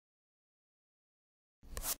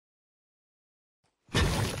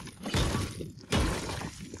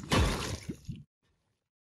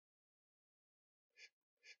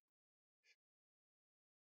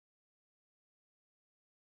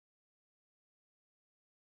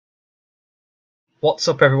What's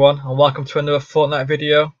up everyone, and welcome to another Fortnite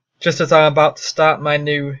video. Just as I'm about to start my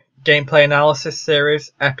new gameplay analysis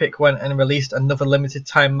series, Epic went and released another limited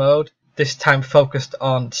time mode, this time focused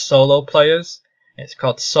on solo players. It's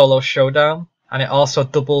called Solo Showdown, and it also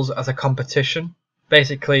doubles as a competition.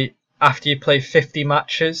 Basically, after you play 50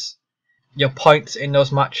 matches, your points in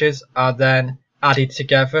those matches are then added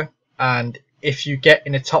together, and if you get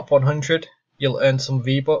in the top 100, you'll earn some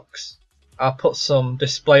V-Bucks. I'll put some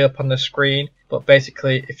display up on the screen, but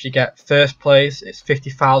basically if you get first place it's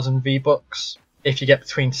 50,000 V-Bucks. If you get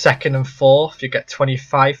between second and fourth you get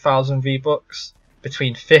 25,000 V-Bucks.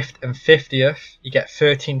 Between 5th and 50th you get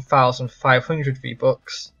 13,500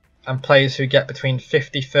 V-Bucks. And players who get between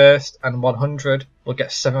 51st and 100 will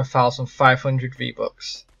get 7,500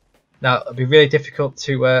 V-Bucks. Now it'll be really difficult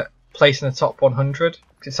to place in the top 100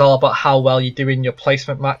 because it's all about how well you do in your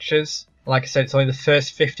placement matches. Like I said, it's only the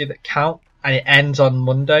first 50 that count, and it ends on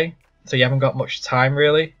Monday, so you haven't got much time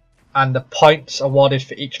really. And the points awarded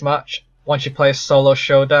for each match, once you play a solo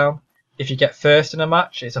showdown, if you get first in a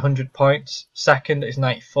match it's 100 points, second is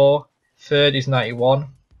 94, third is 91,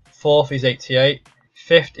 fourth is 88,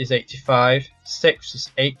 fifth is 85, sixth is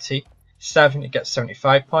 80, seventh you get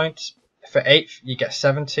 75 points, for eighth you get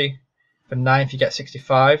 70, for ninth you get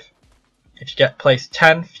 65, if you get placed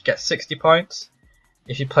 10th you get 60 points,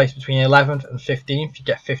 if you place between 11th and 15th you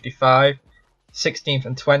get 55, 16th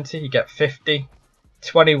and 20 you get 50,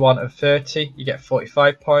 21 and 30 you get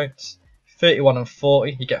 45 points, 31 and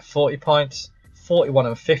 40 you get 40 points, 41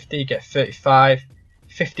 and 50 you get 35,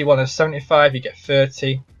 51 and 75 you get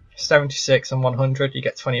 30, 76 and 100 you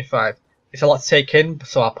get 25. It's a lot to take in,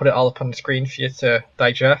 so I'll put it all up on the screen for you to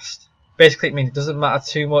digest. Basically it means it doesn't matter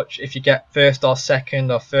too much if you get first or second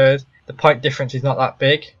or third, the point difference is not that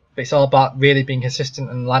big. But it's all about really being consistent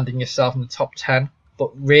and landing yourself in the top 10.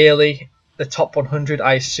 But really, the top 100,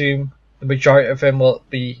 I assume the majority of them will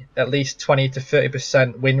be at least 20 to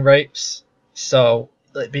 30% win rates. So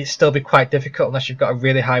it'll still be quite difficult unless you've got a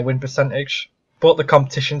really high win percentage. But the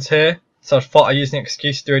competition's here, so I thought I'd use an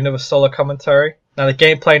excuse to do another solo commentary. Now the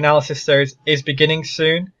gameplay analysis series is beginning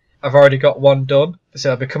soon. I've already got one done, so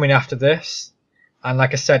it'll be coming after this. And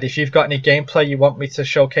like I said, if you've got any gameplay you want me to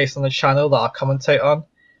showcase on the channel that I'll commentate on,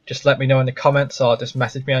 just let me know in the comments or just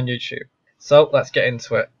message me on YouTube. So let's get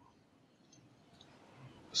into it.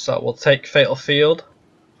 So we'll take Fatal Field.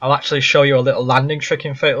 I'll actually show you a little landing trick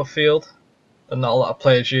in Fatal Field that not a lot of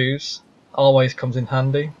players use. Always comes in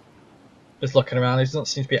handy. Just looking around, there doesn't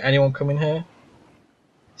seem to be anyone coming here.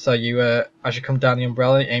 So you, as you come down the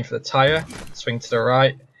umbrella, you aim for the tyre, swing to the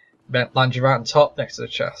right, then land you right on top next to the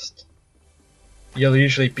chest. You'll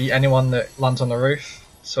usually beat anyone that lands on the roof.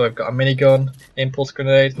 So I've got a minigun, impulse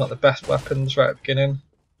grenade, not the best weapons right at the beginning.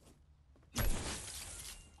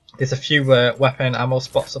 There's a few weapon and ammo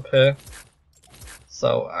spots up here,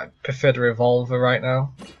 so I prefer the revolver right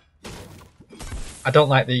now. I don't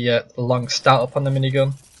like the long start up on the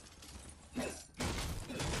minigun.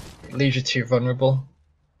 It leaves you too vulnerable.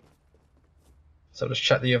 So just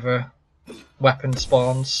check the other weapon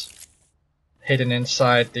spawns hidden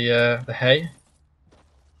inside the hay.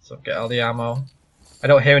 So get all the ammo. I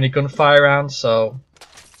don't hear any gunfire around, so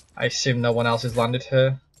I assume no one else has landed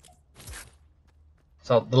here.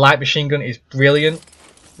 So the light machine gun is brilliant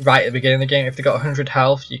right at the beginning of the game. If they've got 100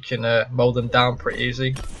 health, you can mow them down pretty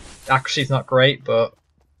easy. The accuracy is not great, but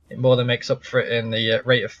it more than makes up for it in the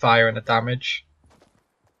rate of fire and the damage.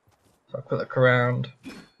 So I'll quick look around,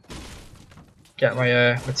 get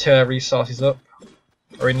my material resources up.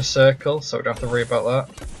 We're in the circle, so we don't have to worry about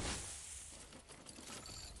that.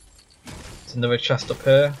 There's another chest up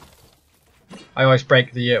here. I always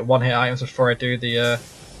break the one-hit items before I do the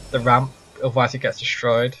ramp, otherwise it gets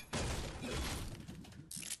destroyed.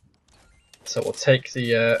 So we'll take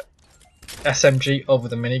the SMG over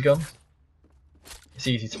the minigun. It's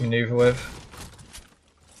easy to maneuver with.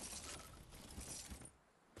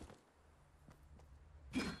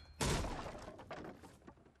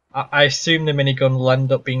 I assume the minigun will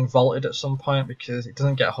end up being vaulted at some point because it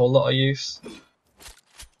doesn't get a whole lot of use.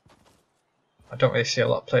 I don't really see a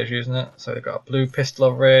lot of players using it, so they've got a blue pistol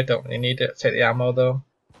over here, don't really need it. Take the ammo though.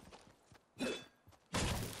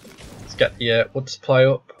 Let's get the wood supply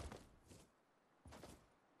up.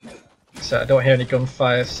 So I don't hear any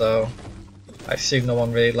gunfire, so I assume no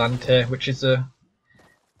one really landed here, which is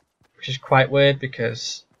quite weird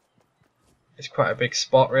because it's quite a big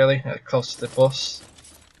spot really, close to the bus.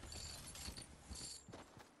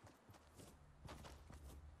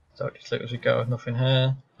 So just look as we go, nothing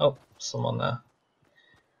here. Oh, someone there.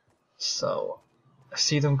 So I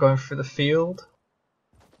see them going through the field.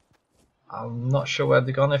 I'm not sure where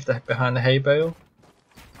they're gone, if they're behind the hay bale.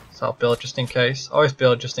 So I'll build just in case. Always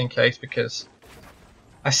build just in case because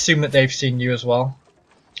I assume that they've seen you as well.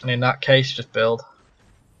 And in that case, just build.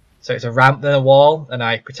 So it's a ramp then a wall, and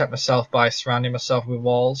I protect myself by surrounding myself with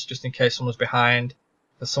walls just in case someone's behind.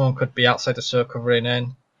 Because someone could be outside the circle running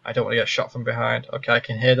in. I don't want to get shot from behind. Okay, I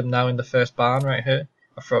can hear them now in the first barn right here.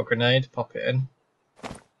 I throw a grenade, pop it in.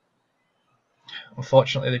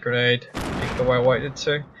 Unfortunately the grenade didn't go where I wanted it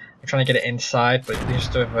to. I'm trying to get it inside, but it needs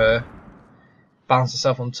to have bounced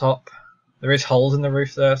itself on top. There is holes in the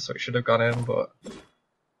roof there, so it should have gone in, but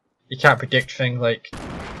you can't predict things like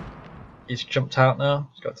he's jumped out now,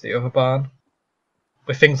 he's got to the other barn.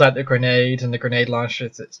 With things like the grenades and the grenade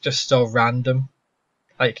launchers, it's just so random.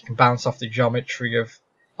 Like you can bounce off the geometry of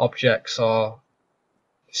objects or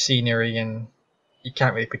scenery, and you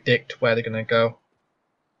can't really predict where they're gonna go.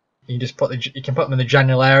 You can just put them in the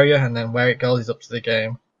general area, and then where it goes is up to the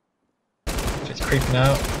game. So it's creeping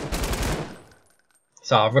out.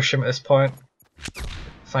 So I'll rush him at this point.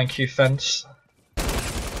 Thank you, fence.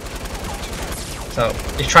 So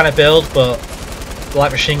he's trying to build, but the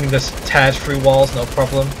light machine gun just tears through walls, no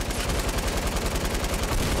problem.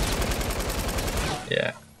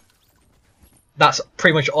 Yeah. That's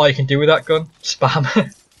pretty much all you can do with that gun.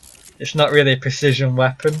 Spam. It's not really a precision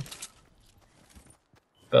weapon.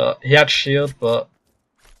 But he had shield, but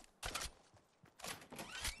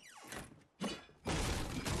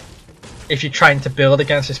if you're trying to build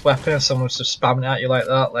against this weapon and someone's just spamming at you like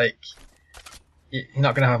that, like you're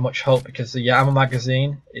not going to have much hope because the ammo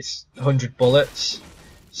magazine is 100 bullets,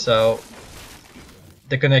 so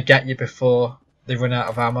they're going to get you before they run out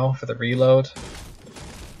of ammo for the reload.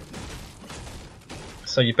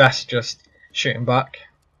 So you best just shoot him back.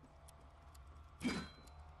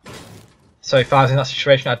 So if I was in that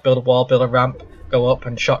situation, I'd build a wall, build a ramp, go up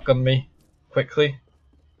and shotgun me quickly.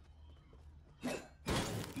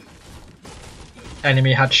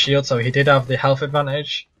 Enemy had shield, so he did have the health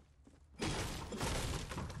advantage.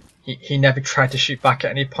 He never tried to shoot back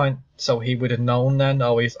at any point, so he would have known then,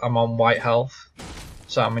 oh I'm on white health.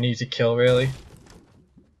 So I'm an easy kill really.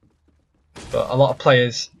 But a lot of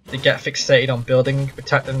players, they get fixated on building,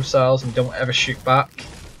 protect themselves and don't ever shoot back.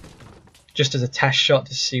 Just as a test shot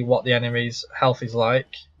to see what the enemy's health is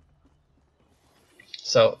like.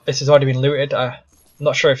 So this has already been looted. I'm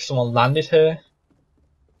not sure if someone landed here.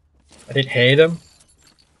 I didn't hear them.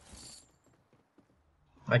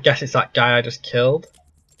 I guess it's that guy I just killed.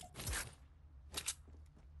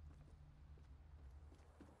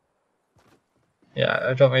 Yeah,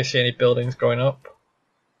 I don't really see any buildings going up.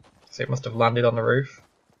 So it must have landed on the roof.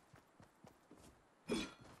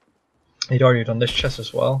 He'd already done this chest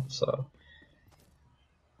as well, so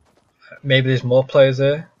maybe there's more players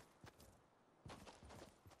here,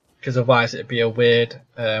 because otherwise it'd be a weird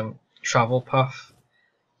travel path.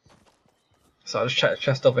 So I'll just check the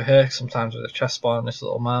chest over here. Sometimes there's a chest spawn on this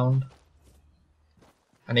little mound.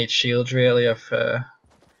 I need shields really. I've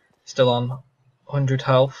still on 100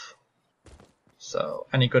 health, so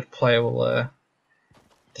any good player will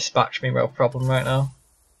dispatch me no problem right now.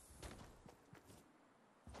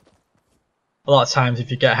 A lot of times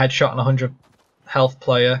if you get a headshot on a 100 health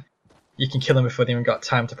player, you can kill them before they even got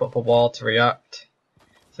time to put up a wall to react.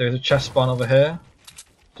 So there's a chest spawn over here,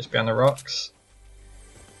 just behind the rocks.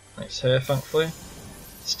 It's here thankfully.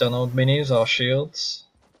 Still no minis or shields.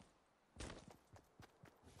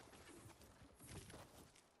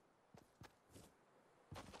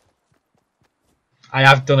 I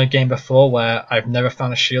have done a game before where I've never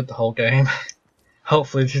found a shield the whole game.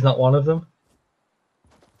 Hopefully this is not one of them.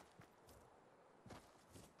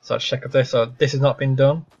 So let's check if this. So this has not been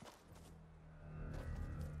done.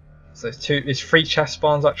 So there's 3 chest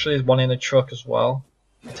spawns actually. There's one in the truck as well,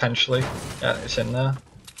 potentially. Yeah, it's in there.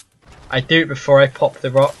 I do it before I pop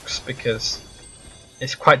the rocks because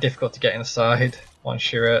it's quite difficult to get inside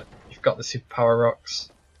once you've got the superpower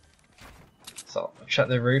rocks. So I'll check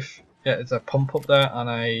the roof. Yeah, there's a pump up there and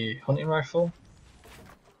a hunting rifle.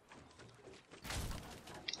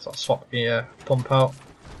 So I'll swap the pump out.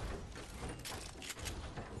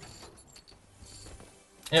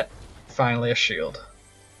 Yep, finally a shield.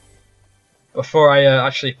 Before I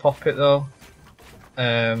actually pop it though,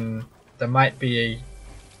 there might be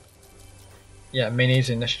minis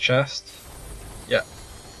in this chest. Yeah,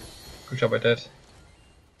 good job I did.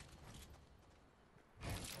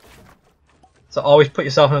 So always put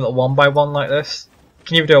yourself in a little 1x1 like this. You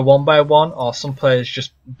can either do a 1x1 or some players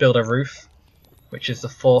just build a roof, which is the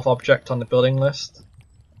 4th object on the building list.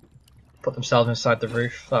 Put themselves inside the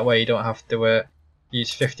roof, that way you don't have to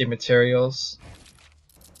use 50 materials.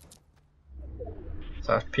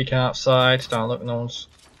 So I'm peeking outside, down look, no one's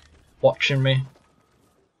watching me.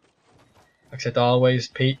 Like I said, always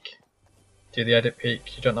peek. Do the edit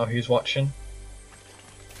peek, you don't know who's watching.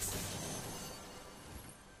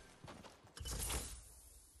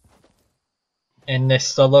 In this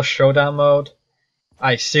Solo Showdown mode,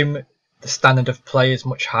 I assume the standard of play is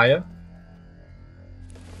much higher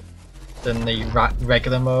than the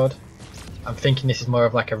regular mode. I'm thinking this is more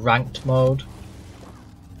of like a ranked mode.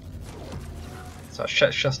 So let's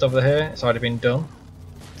check just over here, it's already been done.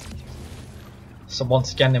 So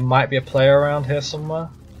once again there might be a player around here somewhere.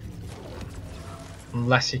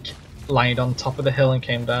 Unless he landed on top of the hill and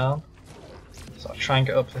came down. So I'll try and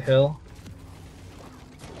get up the hill.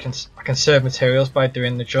 I conserve materials by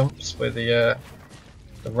doing the jumps with the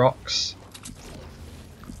rocks.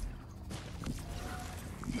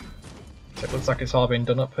 So it looks like it's all been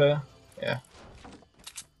done up here. Yeah.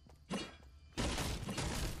 Like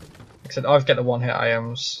I said, I always get the one hit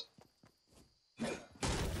items.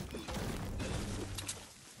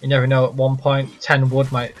 You never know, at one point 10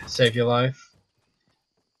 wood might save your life.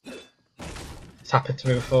 It's happened to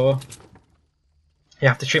me before. You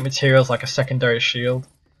have to treat materials like a secondary shield.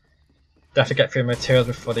 You have to get through materials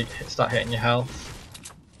before they start hitting your health.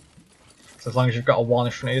 So as long as you've got a wall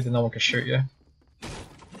in front of you, then no one can shoot you.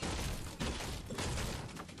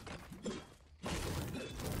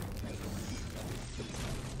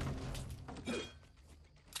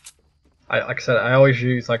 Like I said, I always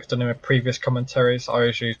use, like I've done in my previous commentaries, I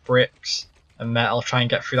always use bricks and metal, try and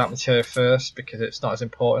get through that material first because it's not as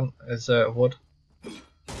important as wood.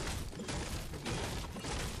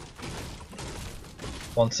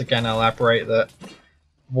 Once again, I elaborate that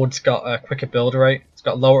wood's got a quicker build rate. It's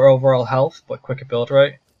got lower overall health, but quicker build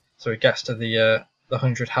rate. So it gets to the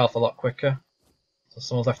 100 health a lot quicker. So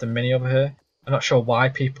someone's left a mini over here. I'm not sure why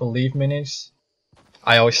people leave minis.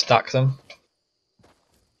 I always stack them.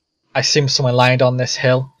 I assume someone landed on this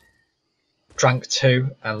hill, drank 2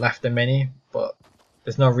 and left the mini, but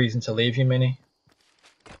there's no reason to leave your mini.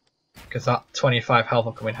 Because that 25 health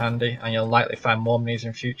will come in handy and you'll likely find more minis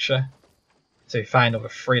in future. So if you find over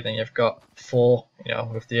 3, then you've got 4, you know,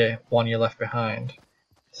 with the 1 you left behind.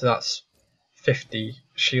 So that's 50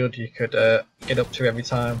 shield you could get up to every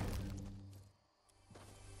time.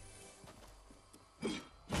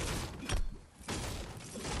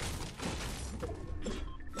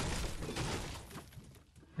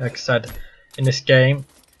 Like I said, in this game,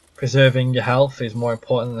 preserving your health is more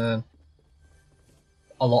important than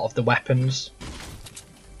a lot of the weapons.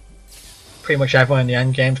 Pretty much everyone in the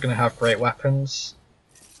end game is going to have great weapons.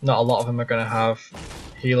 Not a lot of them are going to have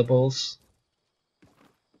healables.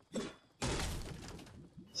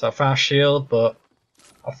 So I found a shield, but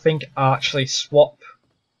I think I'll actually swap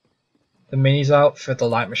the minis out for the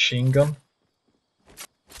light machine gun.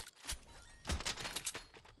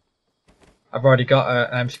 I've already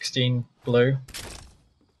got an M16 blue,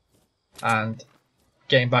 and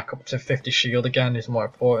getting back up to 50 shield again is more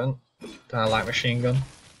important than a light machine gun.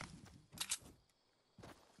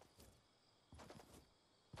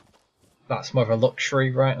 That's more of a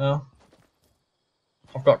luxury right now.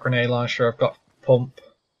 I've got grenade launcher, I've got pump,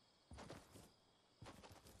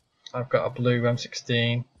 I've got a blue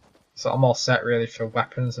M16, so I'm all set really for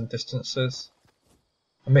weapons and distances.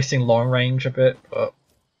 I'm missing long range a bit, but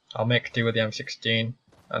I'll make do with the M16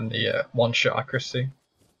 and the one-shot accuracy.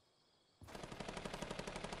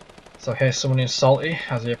 So here's someone in Salty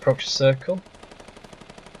as he approaches circle.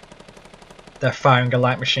 They're firing a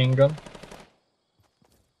light machine gun.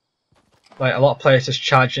 Like a lot of players just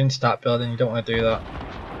charge in, start building. You don't want to do that.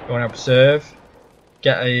 You want to observe,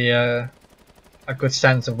 get a good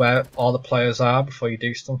sense of where all the players are before you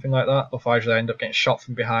do something like that. Otherwise you'll end up getting shot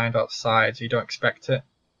from behind or the sides. You don't expect it.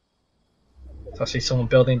 So I see someone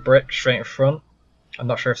building bricks straight in front. I'm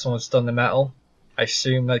not sure if someone's done the metal. I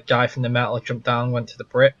assume the guy from the metal jumped down, went to the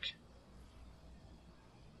brick.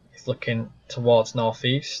 He's looking towards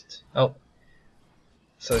northeast. Oh,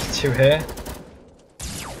 so there's 2 here.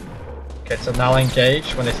 Okay, so now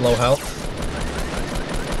engage when it's low health.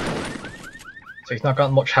 So he's not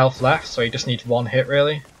got much health left, so he just needs 1 hit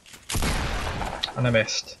really. And I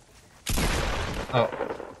missed. Oh.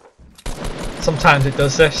 Sometimes it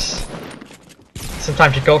does this.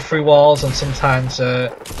 Sometimes you go through walls and sometimes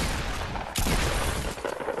you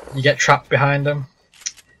get trapped behind them.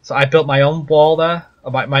 So I built my own wall there,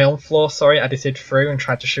 or my own floor, sorry, edited through and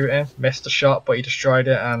tried to shoot him. Missed a shot, but he destroyed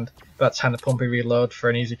it, and by that time the pumpy reload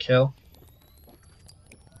for an easy kill.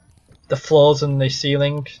 The floors and the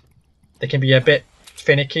ceiling, they can be a bit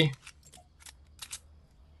finicky.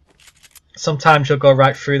 Sometimes you'll go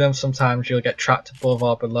right through them, sometimes you'll get trapped above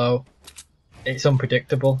or below. It's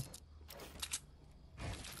unpredictable.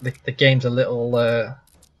 The game's a little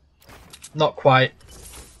not quite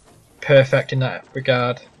perfect in that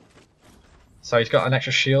regard. So he's got an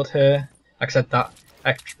extra shield here. Like I said, that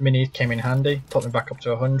extra mini came in handy, put me back up to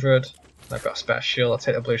 100. I've got a spare shield, I'll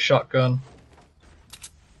take the blue shotgun.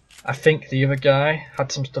 I think the other guy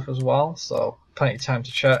had some stuff as well, so plenty of time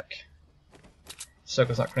to check.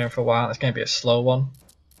 Circle's not coming in for a while, it's going to be a slow one.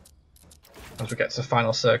 As we get to the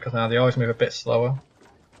final circle now, they always move a bit slower.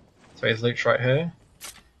 So his loot's right here.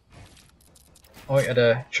 Oh, he had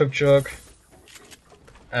a chug jug,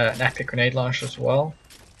 an epic grenade launcher as well.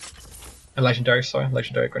 A legendary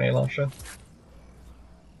grenade launcher.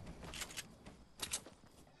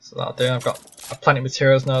 So that'll do. I've got plenty of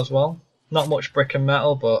materials now as well. Not much brick and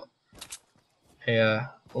metal, but a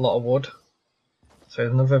lot of wood. So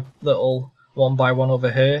there's another little 1x1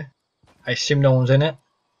 over here. I assume no one's in it,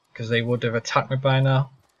 because they would have attacked me by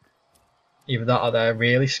now. Either that or they're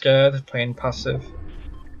really scared, playing passive.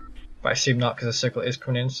 But I assume not, because the circle is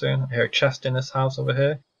coming in soon. I hear a chest in this house over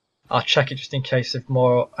here. I'll check it just in case of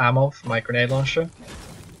more ammo for my grenade launcher.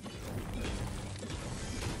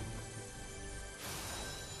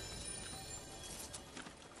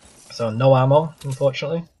 So no ammo,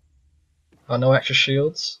 unfortunately. Or no extra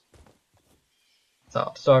shields. So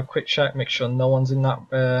I'll just do a quick check, make sure no one's in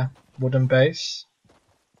that wooden base.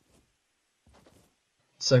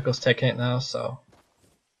 Circle's taking it now, so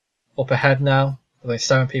up ahead now. There's only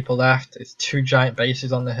 7 people left. It's 2 giant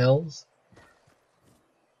bases on the hills.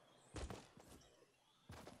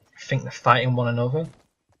 I think they're fighting one another.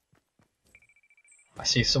 I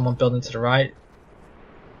see someone building to the right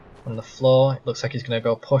on the floor. It looks like he's going to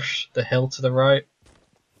go push the hill to the right.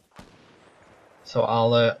 So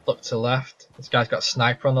I'll look to the left. This guy's got a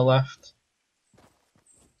sniper on the left.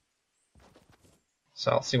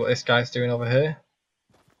 So I'll see what this guy's doing over here.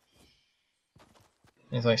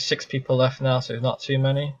 There's only 6 people left now, so there's not too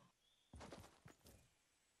many.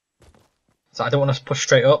 So I don't want to push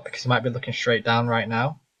straight up because he might be looking straight down right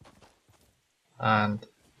now. And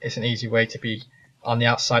it's an easy way to be on the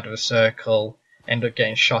outside of a circle, end up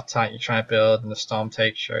getting shot at, you try to build and the storm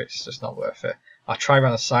takes you, it's just not worth it. I'll try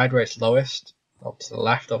around the side where it's lowest, up to the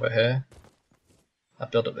left over here. I'll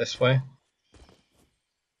build up this way.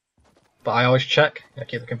 But I always check, I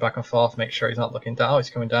keep looking back and forth, make sure he's not looking down. Oh, he's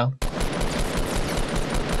coming down.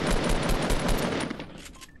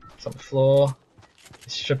 It's on the floor.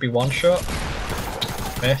 This should be one shot.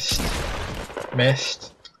 Missed.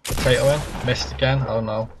 Missed. Potato in. Missed again. Oh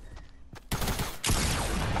no.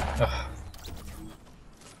 Ugh.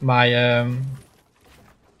 My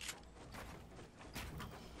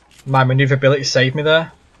maneuverability saved me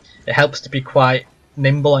there. It helps to be quite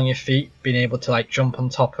nimble on your feet, being able to like jump on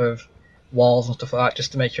top of walls and stuff like that,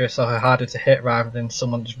 just to make yourself harder to hit rather than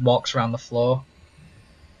someone just walks around the floor.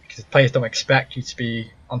 Because players don't expect you to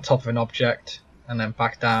be on top of an object and then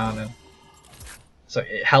back down, and so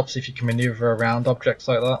it helps if you can maneuver around objects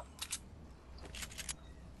like that.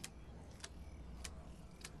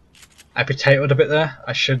 I potatoed a bit there.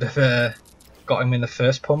 I should have got him in the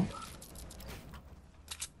first pump.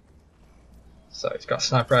 So he's got a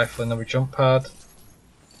sniper rifle and another jump pad.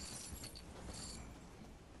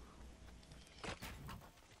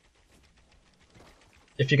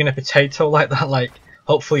 If you're gonna potato like that, like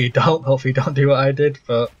hopefully you don't do what I did,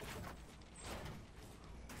 but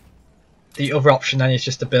the other option then is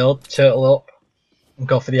just to build, turtle up, and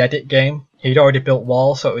go for the edit game. He'd already built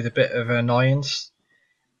walls, so it was a bit of an annoyance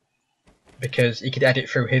because he could edit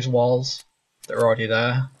through his walls that are already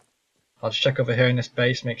there. I'll just check over here in this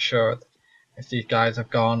base, make sure if these guys have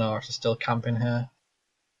gone or if they're still camping here.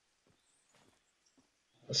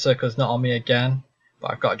 The circle's not on me again,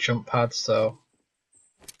 but I've got a jump pad, so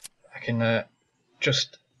I can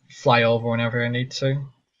just fly over whenever I need to.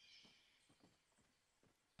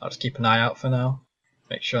 I'll just keep an eye out for now,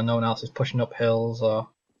 make sure no one else is pushing up hills or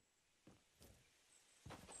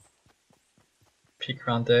peek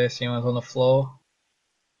around there, see anyone's on the floor.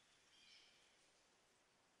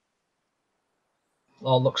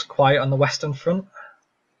 All looks quiet on the western front,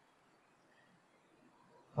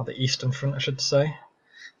 or the eastern front I should say.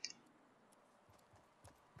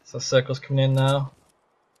 So the circle's coming in now.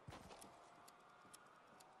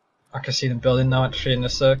 I can see them building now actually in the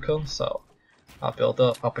circle, so I'll build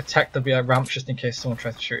up. I'll protect the ramps just in case someone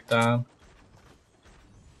tries to shoot down.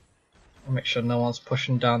 I'll make sure no one's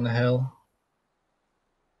pushing down the hill.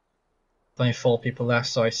 There's only 4 people left,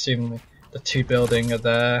 so I assume the 2 building are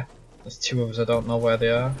there. There's 2 others, I don't know where they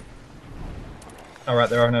are. Alright,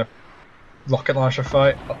 they're having a rocket launcher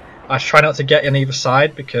fight. I try not to get on either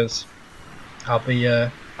side because I'll be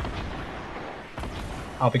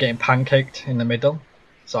getting pancaked in the middle.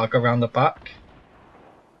 So I'll go around the back.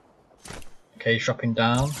 Okay, he's dropping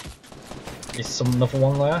down. There's another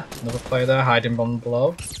one there, another player there hiding on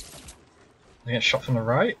below. I get shot from the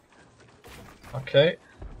right. Okay,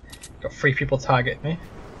 got 3 people targeting me.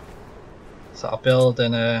 So I'll build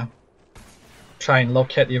and try and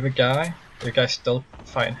locate the other guy. The other guy's still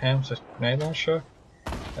fighting him, so it's grenade launcher.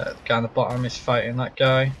 The guy on the bottom is fighting that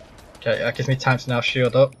guy. Okay, that gives me time to now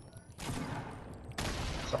shield up.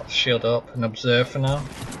 So I'll shield up and observe for now.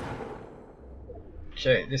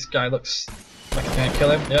 Okay, this guy looks like he's gonna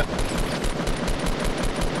kill him, yeah.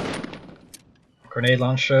 Grenade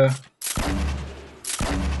launcher.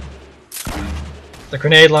 The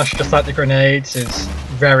grenade launcher, just like the grenades, is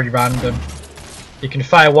very random. You can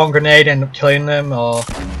fire 1 grenade and end up killing them, or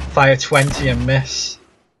fire 20 and miss.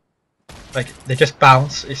 Like, they just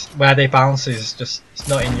bounce. It's where they bounce is just, it's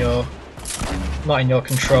not in your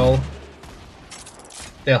control.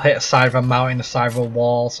 They'll hit a side of a mountain, the side of a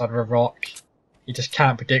wall, side of a rock. You just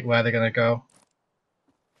can't predict where they're gonna go.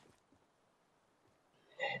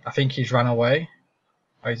 I think he's run away.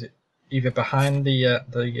 Or is it either behind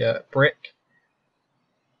the brick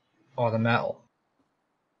or the metal?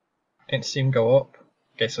 Didn't see him go up.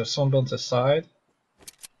 Okay, so someone builds a side. I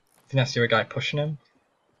think that's the other guy pushing him.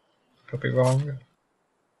 Could be wrong.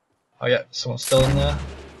 Oh yeah, someone's still in there.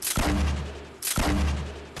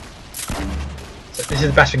 So this is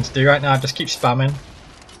the best thing to do right now, just keep spamming.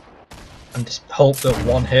 And just hope that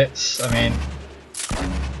 1 hits. I mean,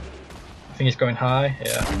 I think he's going high,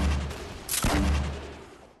 yeah.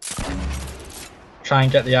 Try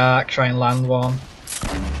and get the arc, try and land one.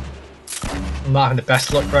 I'm not having the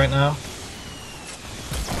best luck right now.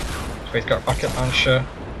 So he's got a rocket launcher.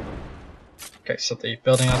 Okay, so the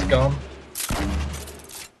building has gone.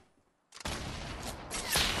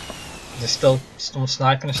 There's still someone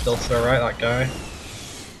sniping, is still to the right, that guy.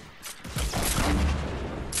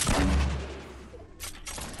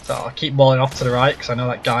 So I'll keep walling off to the right because I know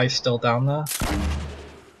that guy's still down there.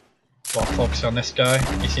 Well, I'll focus on this guy,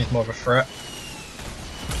 he seems more of a threat.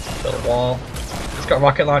 Build a wall. He's got a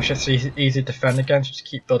rocket launcher, so he's easy to defend against, just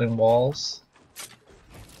keep building walls.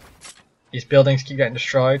 These buildings keep getting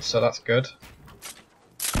destroyed, so that's good.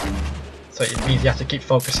 So it means you have to keep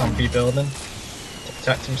focused on rebuilding to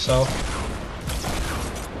protect himself.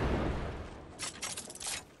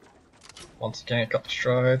 Once again it got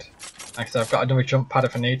destroyed. Like I said, I've got another jump pad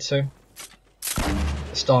if I need to.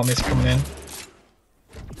 The storm is coming in.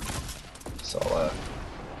 So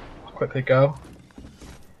I'll quickly go.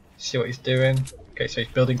 See what he's doing. Okay, so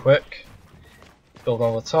he's building quick. Build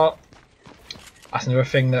over the top. That's another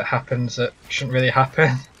thing that happens that shouldn't really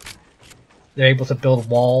happen. They're able to build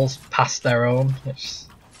walls past their own. It's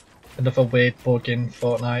another weird bug in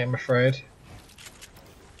Fortnite, I'm afraid.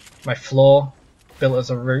 My floor built as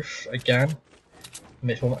a roof again.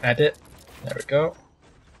 It won't edit. There we go.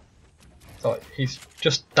 So he's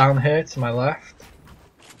just down here to my left.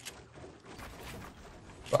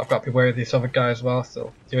 But I've got to be wary of this other guy as well,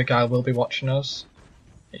 so the other guy will be watching us.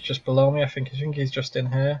 He's just below me, I think he's just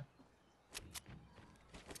in here.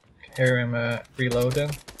 I can hear him reloading.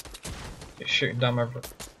 He's shooting down my...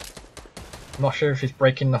 I'm not sure if he's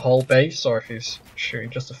breaking the whole base or if he's shooting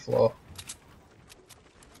just the floor.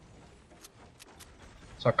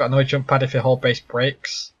 So I've got another jump pad if the whole base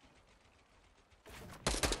breaks.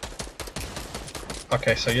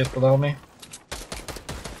 Okay, so he's below me.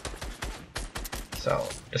 So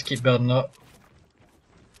just keep building up.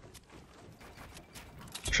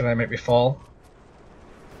 Trying to make me fall.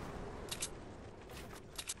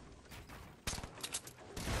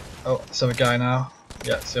 Oh, it's the other guy now.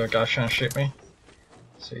 Yeah, it's the other guy's trying to shoot me.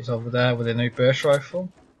 So he's over there with a new burst rifle.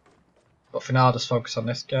 But for now I'll just focus on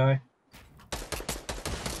this guy.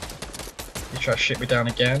 He tried to shoot me down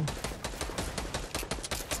again.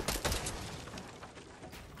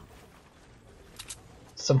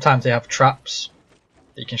 Sometimes they have traps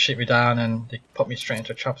that you can shoot me down and they put me straight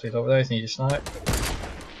into a trap, so he's over there, he's an easy snipe.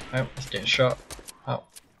 Oh, he's getting shot. Oh.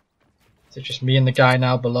 So it's just me and the guy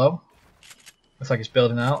now below. Looks like he's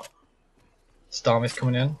building out. Storm is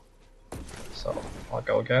coming in. So I'll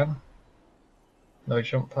go again. No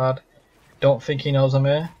jump pad. Don't think he knows I'm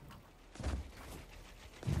here.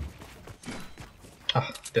 Oh,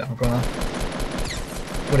 I'm gonna.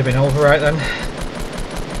 Would have been over right then.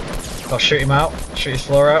 I'll shoot him out, shoot his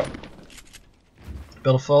floor out.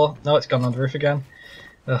 Build a floor. No, it's gone on the roof again.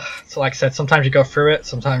 Ugh. So like I said, sometimes you go through it,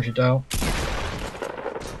 sometimes you don't.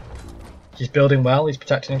 He's building well, he's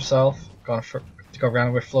protecting himself. Going for to go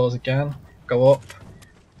around with floors again. Go up.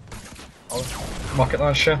 Oh, rocket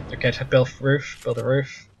launcher. Okay, to build a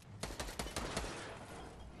roof.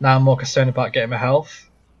 Now I'm more concerned about getting my health,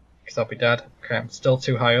 because I'll be dead. Okay, I'm still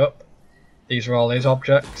too high up. These are all his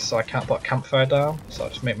objects, so I can't put a campfire down, so I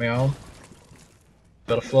just make my own.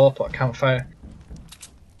 build a floor, put a campfire.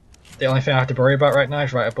 The only thing I have to worry about right now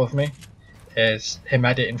is right above me, is him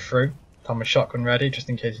editing through. Have my shotgun ready just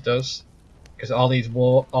in case he does. Because all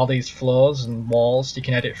these floors and walls, you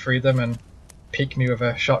can edit through them and peek me with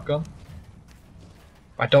a shotgun.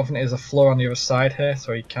 I don't think there's a floor on the other side here,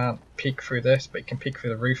 so he can't peek through this, but he can peek through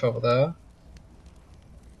the roof over there.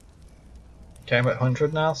 Okay, I'm at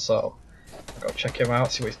 100 now, so I'll go check him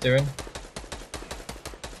out, see what he's doing.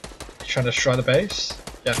 He's trying to destroy the base?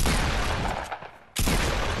 Yeah.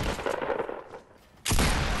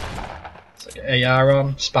 So get AR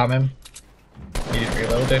on, spam him. He's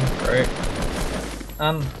reloading, great.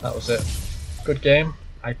 And that was it. Good game.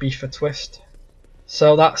 I beef a twist.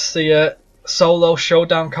 So that's the Solo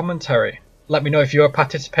Showdown commentary. Let me know if you're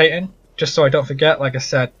participating. Just so I don't forget, like I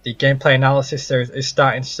said, the gameplay analysis series is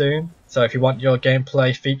starting soon. So if you want your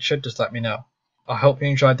gameplay featured, just let me know. I hope you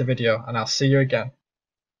enjoyed the video, and I'll see you again.